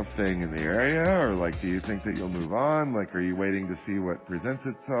yourself staying in the area, or like, do you think that you'll move on? Like, are you waiting to see what presents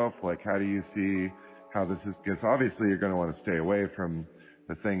itself? Like, how do you see how this is? Because obviously you're going to want to stay away from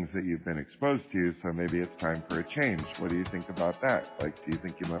the things that you've been exposed to, so maybe it's time for a change. What do you think about that? Like, do you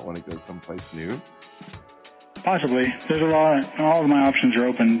think you might want to go someplace new? Possibly. There's a lot. All of my options are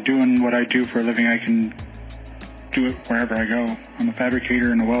open. Doing what I do for a living, I can do it wherever I go. I'm a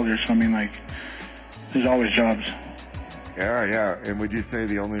fabricator and a welder, so I mean, like, there's always jobs. Yeah. And would you say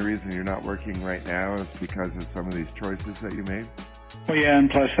the only reason you're not working right now is because of some of these choices that you made? Well, yeah, and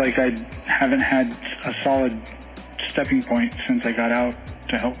plus, like, I haven't had a solid stepping point since I got out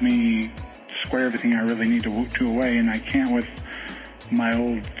to help me square everything I really need to do away, and I can't with my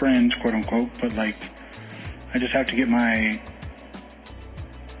old friends, quote unquote, but like, I just have to get my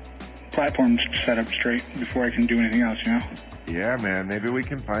platform set up straight before I can do anything else, you know? Yeah, man. Maybe we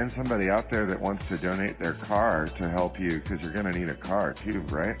can find somebody out there that wants to donate their car to help you, because you're going to need a car too,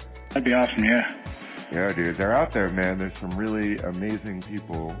 right? That'd be awesome, yeah. Yeah, dude. They're out there, man. There's some really amazing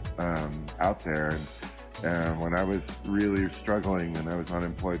people out there. And when I was really struggling and I was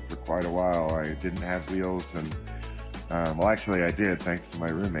unemployed for quite a while, I didn't have wheels. And, well, actually, I did, thanks to my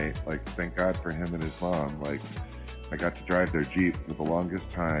roommate. Like, thank God for him and his mom. Like, I got to drive their Jeep for the longest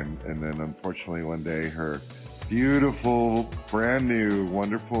time. And then, unfortunately, one day, her beautiful, brand new,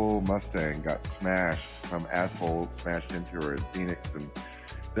 wonderful Mustang got smashed. Some asshole smashed into her in Phoenix, and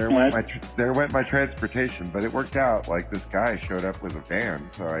there went my transportation. But it worked out. Like, this guy showed up with a van,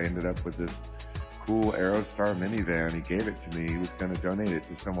 so I ended up with this cool Aerostar minivan. He gave it to me. He was going to donate it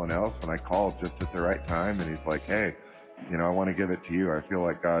to someone else, and I called just at the right time, and he's like, hey, you know, I want to give it to you. I feel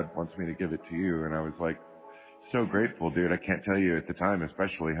like God wants me to give it to you. And I was like, so grateful, dude. I can't tell you at the time,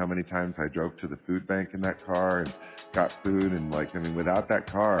 especially how many times I drove to the food bank in that car and got food. And like, I mean, without that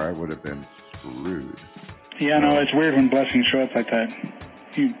car, I would have been screwed. Yeah, no, it's weird when blessings show up like that.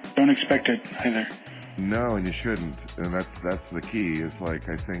 You don't expect it either. No, and you shouldn't. And that's the key. Is like,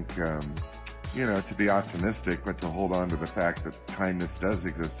 I think, you know, to be optimistic, but to hold on to the fact that kindness does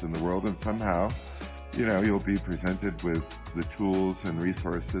exist in the world, and somehow, you know, you'll be presented with the tools and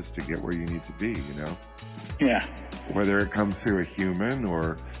resources to get where you need to be, you know? Yeah. Whether it comes through a human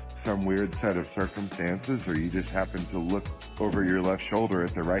or some weird set of circumstances, or you just happen to look over your left shoulder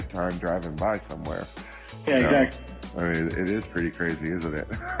at the right time driving by somewhere. Yeah, you know? exactly. I mean, it is pretty crazy, isn't it?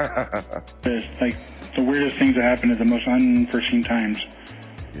 It's like the weirdest things that happen at the most unforeseen times.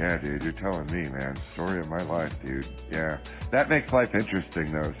 Yeah, dude, you're telling me, man. Story of my life, dude. Yeah. That makes life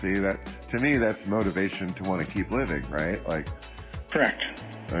interesting, though. See, that, to me, that's motivation to want to keep living, right? Like, correct.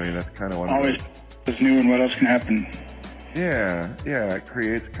 I mean, that's kind of one always of is new and what else can happen. Yeah, it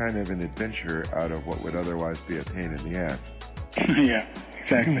creates kind of an adventure out of what would otherwise be a pain in the ass. Yeah,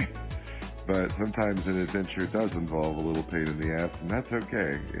 exactly. But sometimes an adventure does involve a little pain in the ass, and that's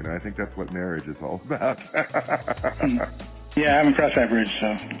okay. You know, I think that's what marriage is all about. Yeah, I haven't crossed that bridge,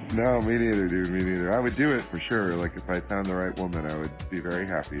 so. No, me neither, dude, me neither. I would do it for sure. Like, if I found the right woman, I would be very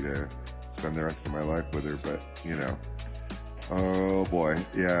happy to spend the rest of my life with her. But, you know, oh boy,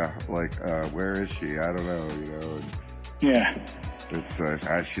 yeah, like, where is she? I don't know, you know. And yeah.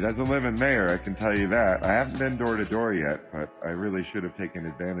 It's, she doesn't live in Mayer, I can tell you that. I haven't been door to door yet, but I really should have taken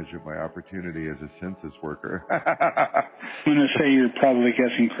advantage of my opportunity as a census worker. I'm going to say you're probably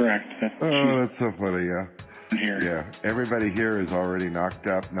guessing correct. Oh, that's so funny, yeah. Here. Yeah, everybody here is already knocked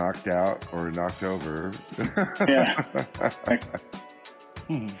up, knocked out, or knocked over. Yeah.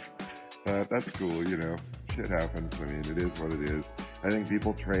 That's cool, you know. Shit happens. I mean, it is what it is. I think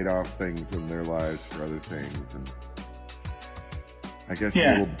people trade off things in their lives for other things, and I guess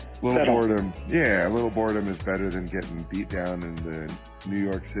a little boredom. Yeah, a little boredom is better than getting beat down in the New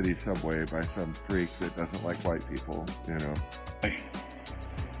York City subway by some freak that doesn't like white people, you know.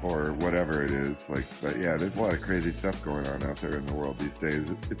 Or whatever it is. Like, but yeah, there's a lot of crazy stuff going on out there in the world these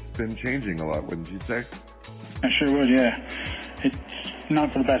days. It's been changing a lot, wouldn't you say? I sure would, yeah. It's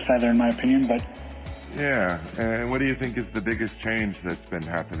not for the best either, in my opinion, but... Yeah, and what do you think is the biggest change that's been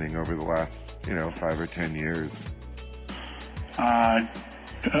happening over the last, 5 or 10 years?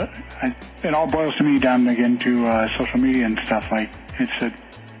 It all boils to me down again to social media and stuff. Like,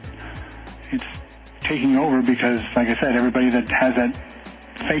 it's taking over because, like I said, everybody that has that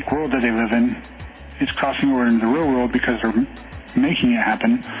fake world that they live in is crossing over into the real world because they're making it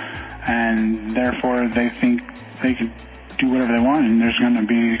happen, and therefore they think they can do whatever they want, and there's going to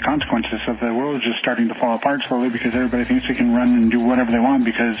be consequences. So the world is just starting to fall apart slowly because everybody thinks they can run and do whatever they want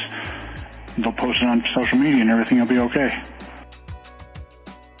because they'll post it on social media and everything will be okay.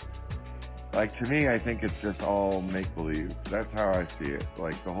 Like, to me, I think it's just all make-believe. That's how I see it.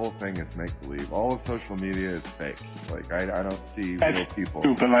 Like, the whole thing is make-believe. All of social media is fake. Like, I don't see real people.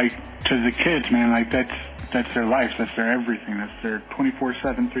 True, but, like, to the kids, man, like, that's their life. That's their everything. That's their 24/7,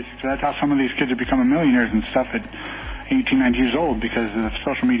 360. That's how some of these kids have become millionaires and stuff at 18, 19 years old because of the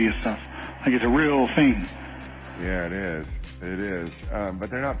social media stuff. Like, it's a real thing. Yeah, it is. It is. But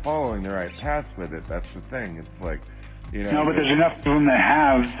they're not following the right path with it. That's the thing. It's like, No, but there's enough of them that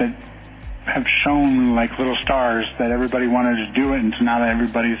have shown like little stars that everybody wanted to do it, and so now that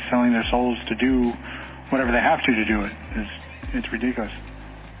everybody's selling their souls to do whatever they have to do it, it's ridiculous.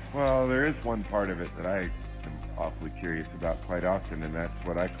 Well, there is one part of it that I am awfully curious about quite often, and that's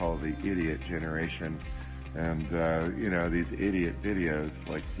what I call the idiot generation. And, these idiot videos,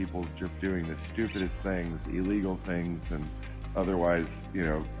 like people just doing the stupidest things, illegal things, and otherwise,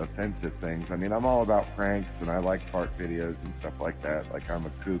 offensive things. I mean, I'm all about pranks, and I like fart videos and stuff like that. Like, I'm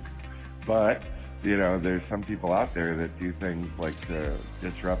a kook. But, you know, there's some people out there that do things like to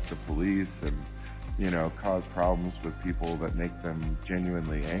disrupt the police and, you know, cause problems with people that make them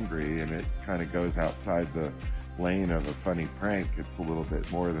genuinely angry, and it kind of goes outside the lane of a funny prank. It's a little bit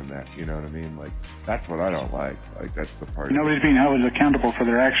more than that, you know what I mean? Like, that's what I don't like. Like, that's the part. Nobody's being held accountable for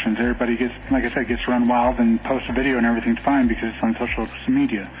their actions. Everybody gets, like I said, gets run wild and posts a video and everything's fine because it's on social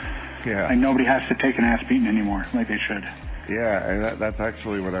media. Yeah. Like, nobody has to take an ass beating anymore, like they should. Yeah, and that's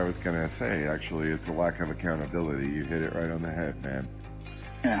actually what I was going to say, actually. It's a lack of accountability. You hit it right on the head, man.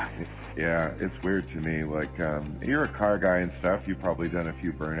 Yeah. Yeah, it's weird to me. Like, you're a car guy and stuff. You've probably done a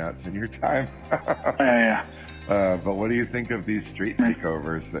few burnouts in your time. Yeah. But what do you think of these street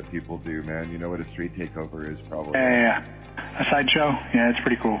takeovers that people do, man? You know what a street takeover is, probably. Yeah. A sideshow? Yeah, it's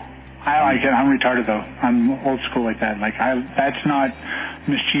pretty cool. I like it. I'm retarded, though. I'm old school like that. Like, that's not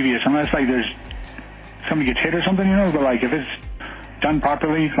mischievous, unless, like, there's somebody gets hit or something, you know? But, like, if it's done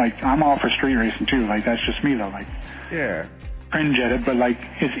properly, like, I'm all for street racing, too. Like, that's just me, though. Like, yeah. Cringe at it, but, like,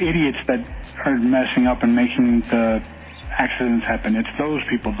 it's idiots that are messing up and making the accidents happen. It's those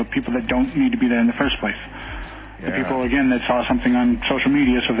people, the people that don't need to be there in the first place. Yeah. The people, again, that saw something on social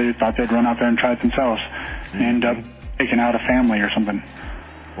media, so they thought they'd run out there and try it themselves, and end up taking out a family or something.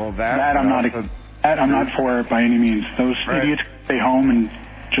 Well, I'm not for it by any means. Those idiots stay home and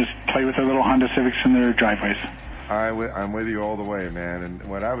just play with their little Honda Civics in their driveways. I'm with you all the way, man. And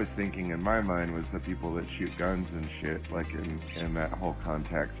what I was thinking in my mind was the people that shoot guns and shit, like in that whole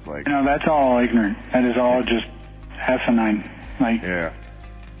context, like. You know, that's all ignorant. That is all just asinine. Like. Yeah.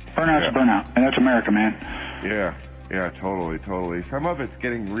 Burnout's a burnout, and that's America, man. Yeah, totally. Some of it's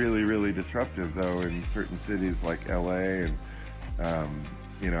getting really, really disruptive, though, in certain cities like L.A. and,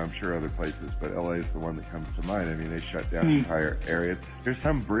 you know, I'm sure other places, but L.A. is the one that comes to mind. I mean, they shut down entire areas. There's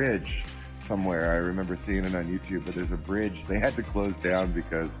some bridge somewhere, I remember seeing it on YouTube, but there's a bridge they had to close down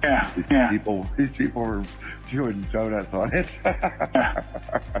because these people were doing donuts on it.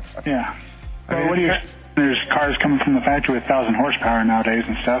 Yeah. Well, what do you? There's cars coming from the factory with 1,000 horsepower nowadays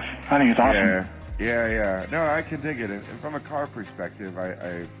and stuff. I think it's awesome. Yeah. No, I can dig it. And from a car perspective,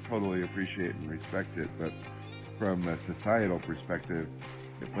 I totally appreciate and respect it. But from a societal perspective,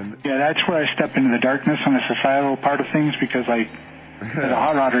 that's where I step into the darkness on the societal part of things, because, like, as a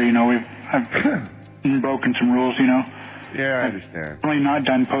hot rodder, you know, I've broken some rules, you know. Yeah, I understand. I've really not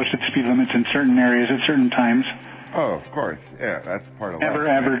done posted speed limits in certain areas at certain times. Oh, of course. Yeah, that's part of life.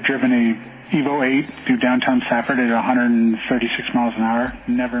 Ever driven a Evo 8 through downtown Safford at 136 miles an hour?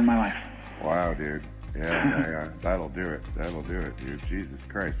 Never in my life. Wow, dude. Yeah. That'll do it, dude. Jesus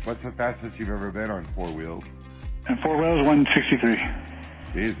Christ. What's the fastest you've ever been on four wheels? And four wheels, 163.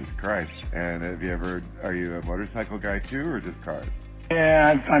 Jesus Christ. And are you a motorcycle guy too, or just cars?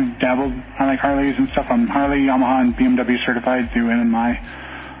 Yeah, I've dabbled. I like Harleys and stuff. I'm Harley, Yamaha, and BMW certified through NMI.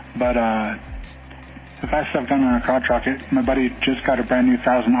 But the fastest I've done on a crotch rocket, my buddy just got a brand new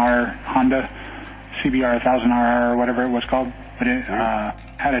 1000R Honda CBR 1000R or whatever it was called. But it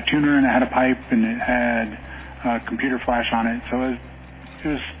had a tuner and it had a pipe and it had a computer flash on it. So it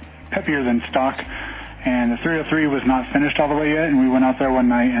was peppier than stock. And the 303 was not finished all the way yet. And we went out there one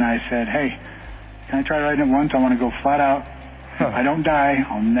night and I said, hey, can I try riding it once? I want to go flat out. If I don't die,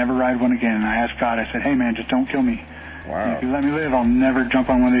 I'll never ride one again. And I asked God, I said, hey, man, just don't kill me. Wow. If you let me live, I'll never jump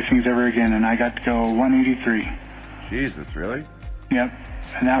on one of these things ever again. And I got to go 183. Jesus, really? Yep.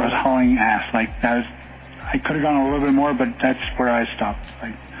 And that was hauling ass. Like, I could have gone a little bit more, but that's where I stopped.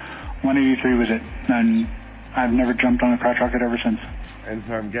 Like, 183 was it. And I've never jumped on a crotch rocket ever since. And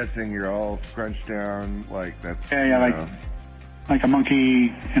so I'm guessing you're all scrunched down, like that's... Yeah, like a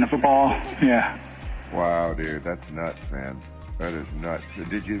monkey in a football. Yeah. Wow, dude, that's nuts, man. That is nuts. So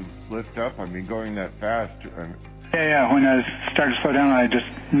did you lift up? I mean, going that fast... Yeah. When I started to slow down, I just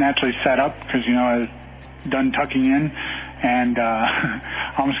naturally sat up because, you know, I was done tucking in, and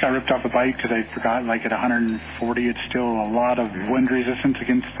I almost got ripped off the bike because I forgot, like, at 140, it's still a lot of wind resistance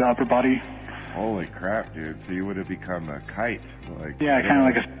against the upper body. Holy crap, dude. So you would have become a kite. Yeah, kind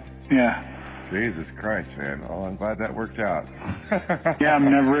of like yeah. Jesus Christ, man. Oh, I'm glad that worked out. Yeah, I've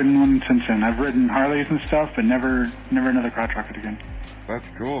never ridden one since then. I've ridden Harleys and stuff, but never another crotch rocket again. That's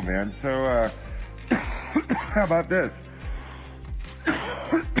cool, man. So, how about this?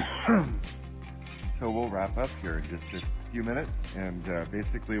 So we'll wrap up here in just a few minutes. And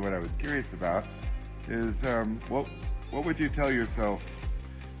basically what I was curious about is, what would you tell yourself?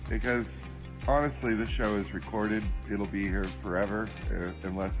 Because honestly, this show is recorded. It'll be here forever,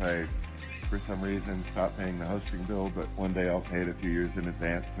 unless I, for some reason, stop paying the hosting bill. But one day I'll pay it a few years in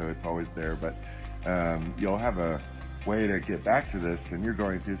advance, so it's always there. But you'll have a way to get back to this, and you're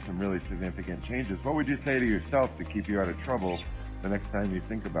going through some really significant changes. What would you say to yourself to keep you out of trouble the next time you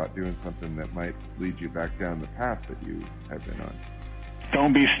think about doing something that might lead you back down the path that you have been on?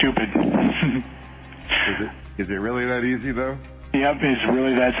 Don't be stupid. Is it really that easy, though? Yep, it's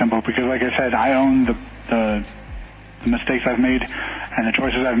really that simple, because like I said, I own the mistakes I've made and the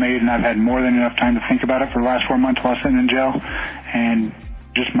choices I've made, and I've had more than enough time to think about it for the last 4 months while sitting in jail, and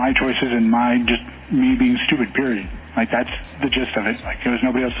just my choices and me being stupid, period. Like, that's the gist of it. Like, it was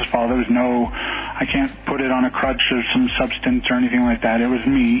nobody else's fault. There was I can't put it on a crutch or some substance or anything like that. It was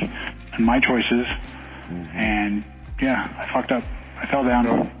me and my choices, and yeah, I fucked up. I fell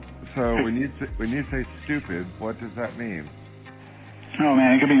down. So when you say stupid, what does that mean? Oh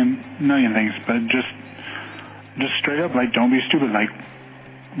man, it could be a million things, but just straight up, like, don't be stupid. Like,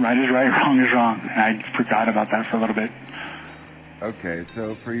 right is right, wrong is wrong. And I forgot about that for a little bit. Okay,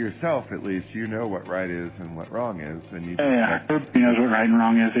 so for yourself, at least, you know what right is and what wrong is, and you. Yeah, everybody knows what right and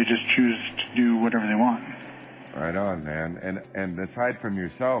wrong is. They just choose to do whatever they want. Right on, man. And aside from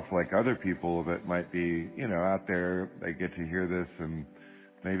yourself, like other people that might be, out there, they get to hear this, and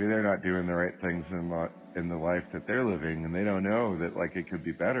maybe they're not doing the right things in the life that they're living, and they don't know that, like, it could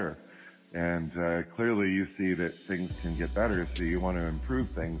be better. And clearly you see that things can get better, so you want to improve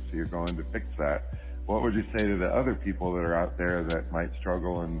things, so you're going to fix that. What would you say to the other people that are out there that might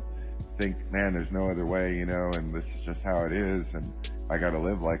struggle and think, man, there's no other way, and this is just how it is, and I got to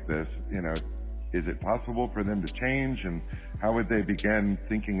live like this, Is it possible for them to change, and how would they begin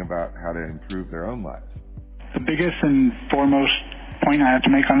thinking about how to improve their own lives? The biggest and foremost point I have to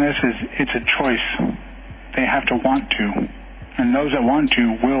make on this is it's a choice. They have to want to. And those that want to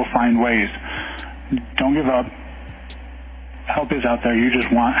will find ways. Don't give up. Help is out there. You just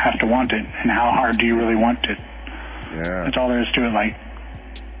have to want it. And how hard do you really want it? Yeah. That's all there is to it. Like,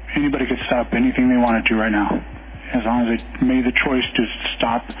 anybody could stop anything they wanted to right now. As long as they made the choice to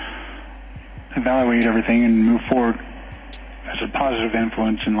stop, evaluate everything, and move forward as a positive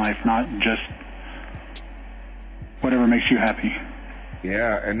influence in life, not just whatever makes you happy.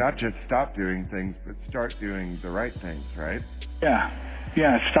 Yeah, and not just stop doing things, but start doing the right things, right?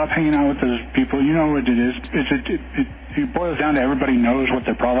 Yeah, stop hanging out with those people. You know what it is. It boils down to everybody knows what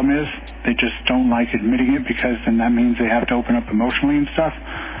their problem is. They just don't like admitting it, because then that means they have to open up emotionally and stuff.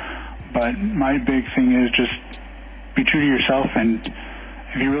 But my big thing is just be true to yourself, and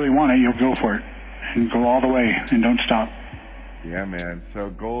if you really want it, you'll go for it. And go all the way, and don't stop. Yeah, man. So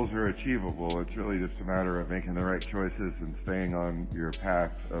goals are achievable. It's really just a matter of making the right choices and staying on your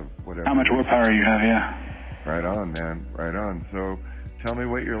path of whatever. How much willpower you have, yeah. Right on, man. Right on. So tell me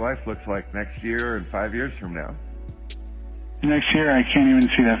what your life looks like next year and 5 years from now. Next year, I can't even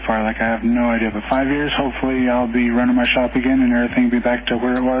see that far. Like, I have no idea. But 5 years, hopefully, I'll be running my shop again and everything will be back to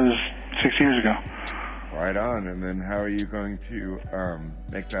where it was 6 years ago. Right on. And then how are you going to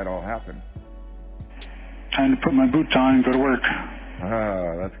make that all happen? Time to put my boots on and go to work. Ah,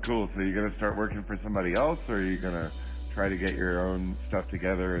 that's cool. So you're going to start working for somebody else, or are you going to try to get your own stuff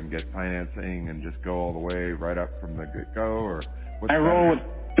together and get financing and just go all the way right up from the get-go? Or I roll with,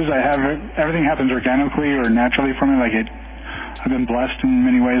 I have everything happens organically or naturally for me. Like, I've been blessed in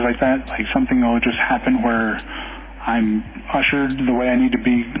many ways like that. Like, something will just happen where I'm ushered the way I need to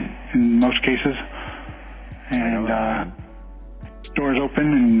be in most cases. And doors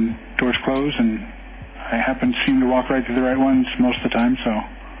open and doors close, and I happen to seem to walk right through the right ones most of the time, so.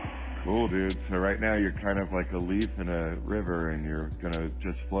 Cool, dude. So right now you're kind of like a leaf in a river, and you're going to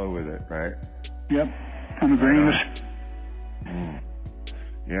just flow with it, right? Yep. I'm agreeing with this.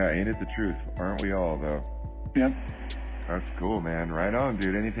 Yeah, ain't it the truth? Aren't we all, though? Yep. That's cool, man. Right on,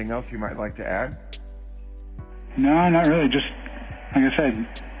 dude. Anything else you might like to add? No, not really. Just, like I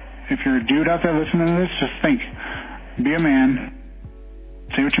said, if you're a dude out there listening to this, just think. Be a man.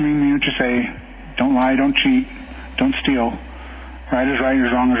 Say what you mean what you say. Don't lie, don't cheat, don't steal. Right is right,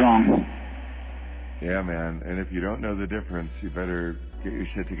 wrong is wrong. Yeah, man. And if you don't know the difference, you better get your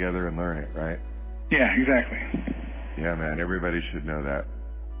shit together and learn it, right? Yeah, exactly. Yeah, man. Everybody should know that.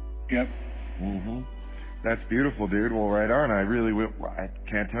 Yep. That's beautiful, dude. Well, right on. I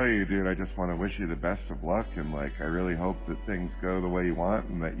can't tell you, dude. I just want to wish you the best of luck, and I really hope that things go the way you want,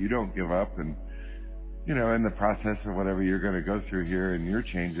 and that you don't give up, and in the process of whatever you're going to go through here and your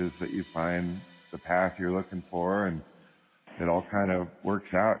changes, that you find the path you're looking for, and it all kind of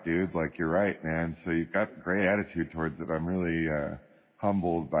works out, dude. Like, you're right, man. So you've got a great attitude towards it. I'm really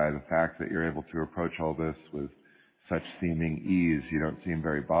humbled by the fact that you're able to approach all this with such seeming ease. You don't seem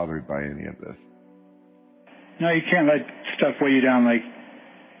very bothered by any of this. No, you can't let stuff weigh you down. Like,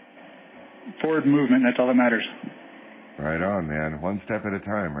 forward movement, that's all that matters. Right on, man. One step at a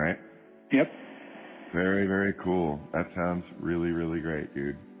time, right? Yep. Very, very cool. That sounds really, really great,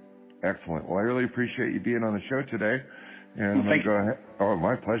 dude. Excellent. Well, I really appreciate you being on the show today. And I'm going to go ahead. Oh,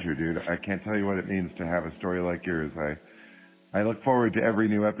 my pleasure, dude. I can't tell you what it means to have a story like yours. I look forward to every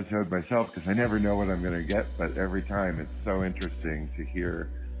new episode myself because I never know what I'm going to get, but every time it's so interesting to hear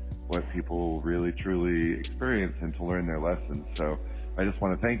what people really truly experience and to learn their lessons. So I just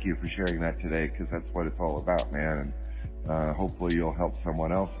want to thank you for sharing that today because that's what it's all about, man. And hopefully you'll help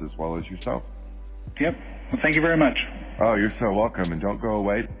someone else as well as yourself. Yep. Well, thank you very much. Oh, you're so welcome. And don't go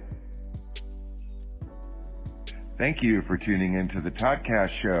away. Thank you for tuning into the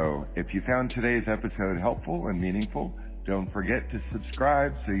Toddcast Show. If you found today's episode helpful and meaningful, don't forget to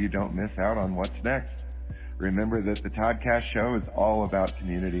subscribe so you don't miss out on what's next. Remember that the Toddcast Show is all about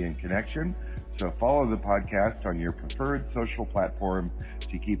community and connection, so follow the podcast on your preferred social platform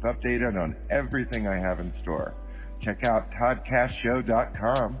to keep updated on everything I have in store. Check out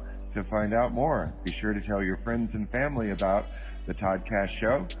toddcastshow.com to find out more. Be sure to tell your friends and family about the Toddcast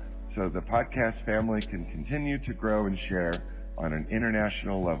Show so the podcast family can continue to grow and share on an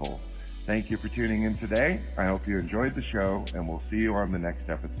international level. Thank you for tuning in today. I hope you enjoyed the show, and we'll see you on the next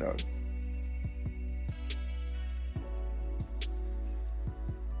episode.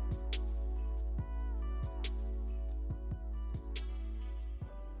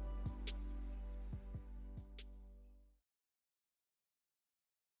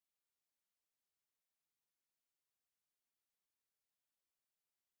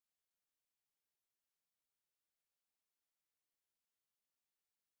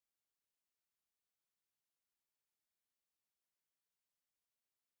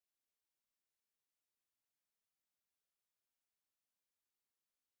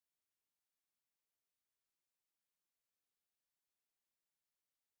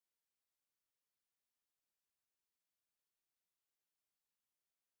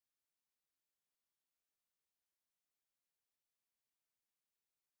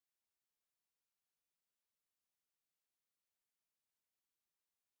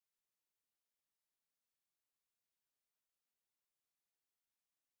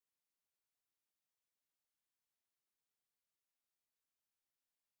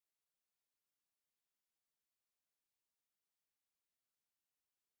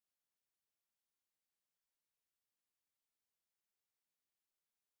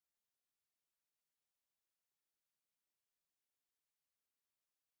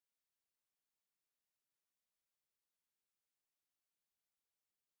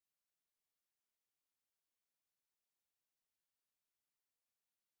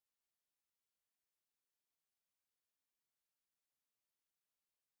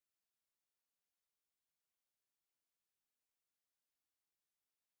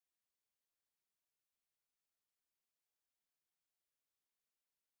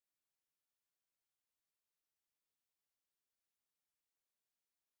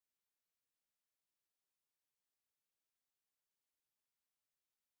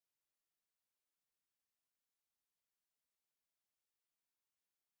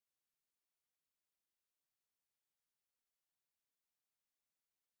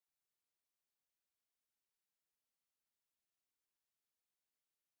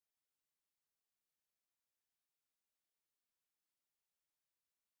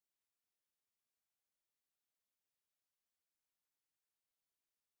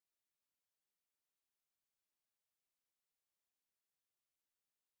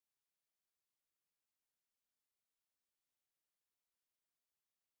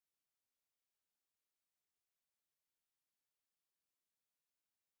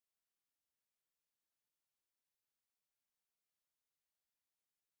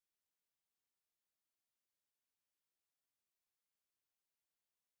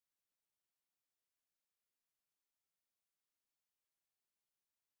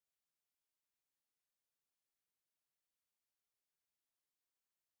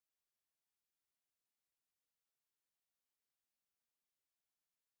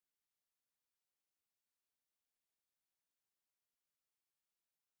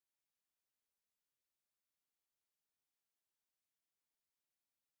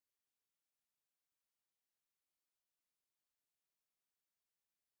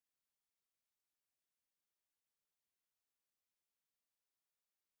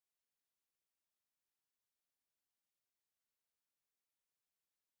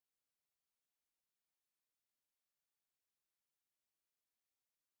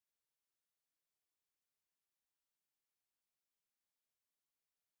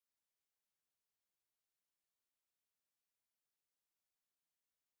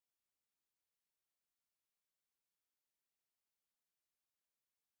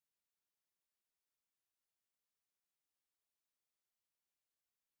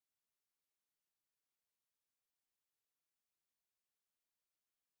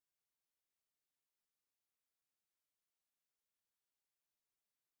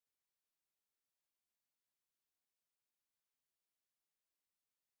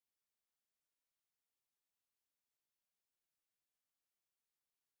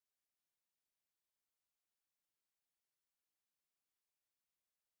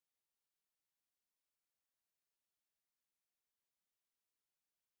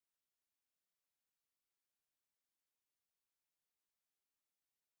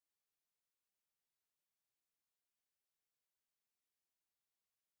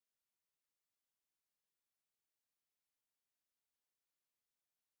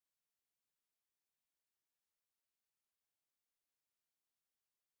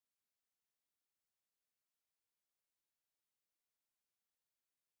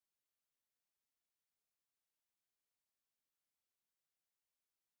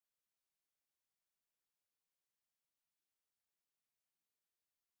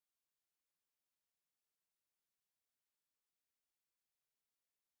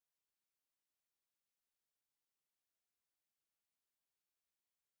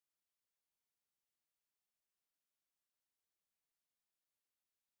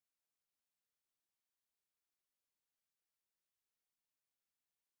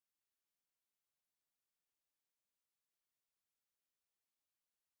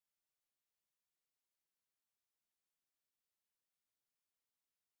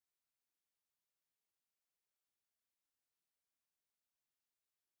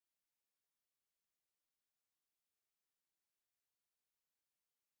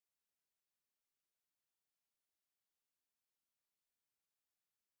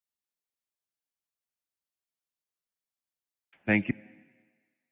 Thank you.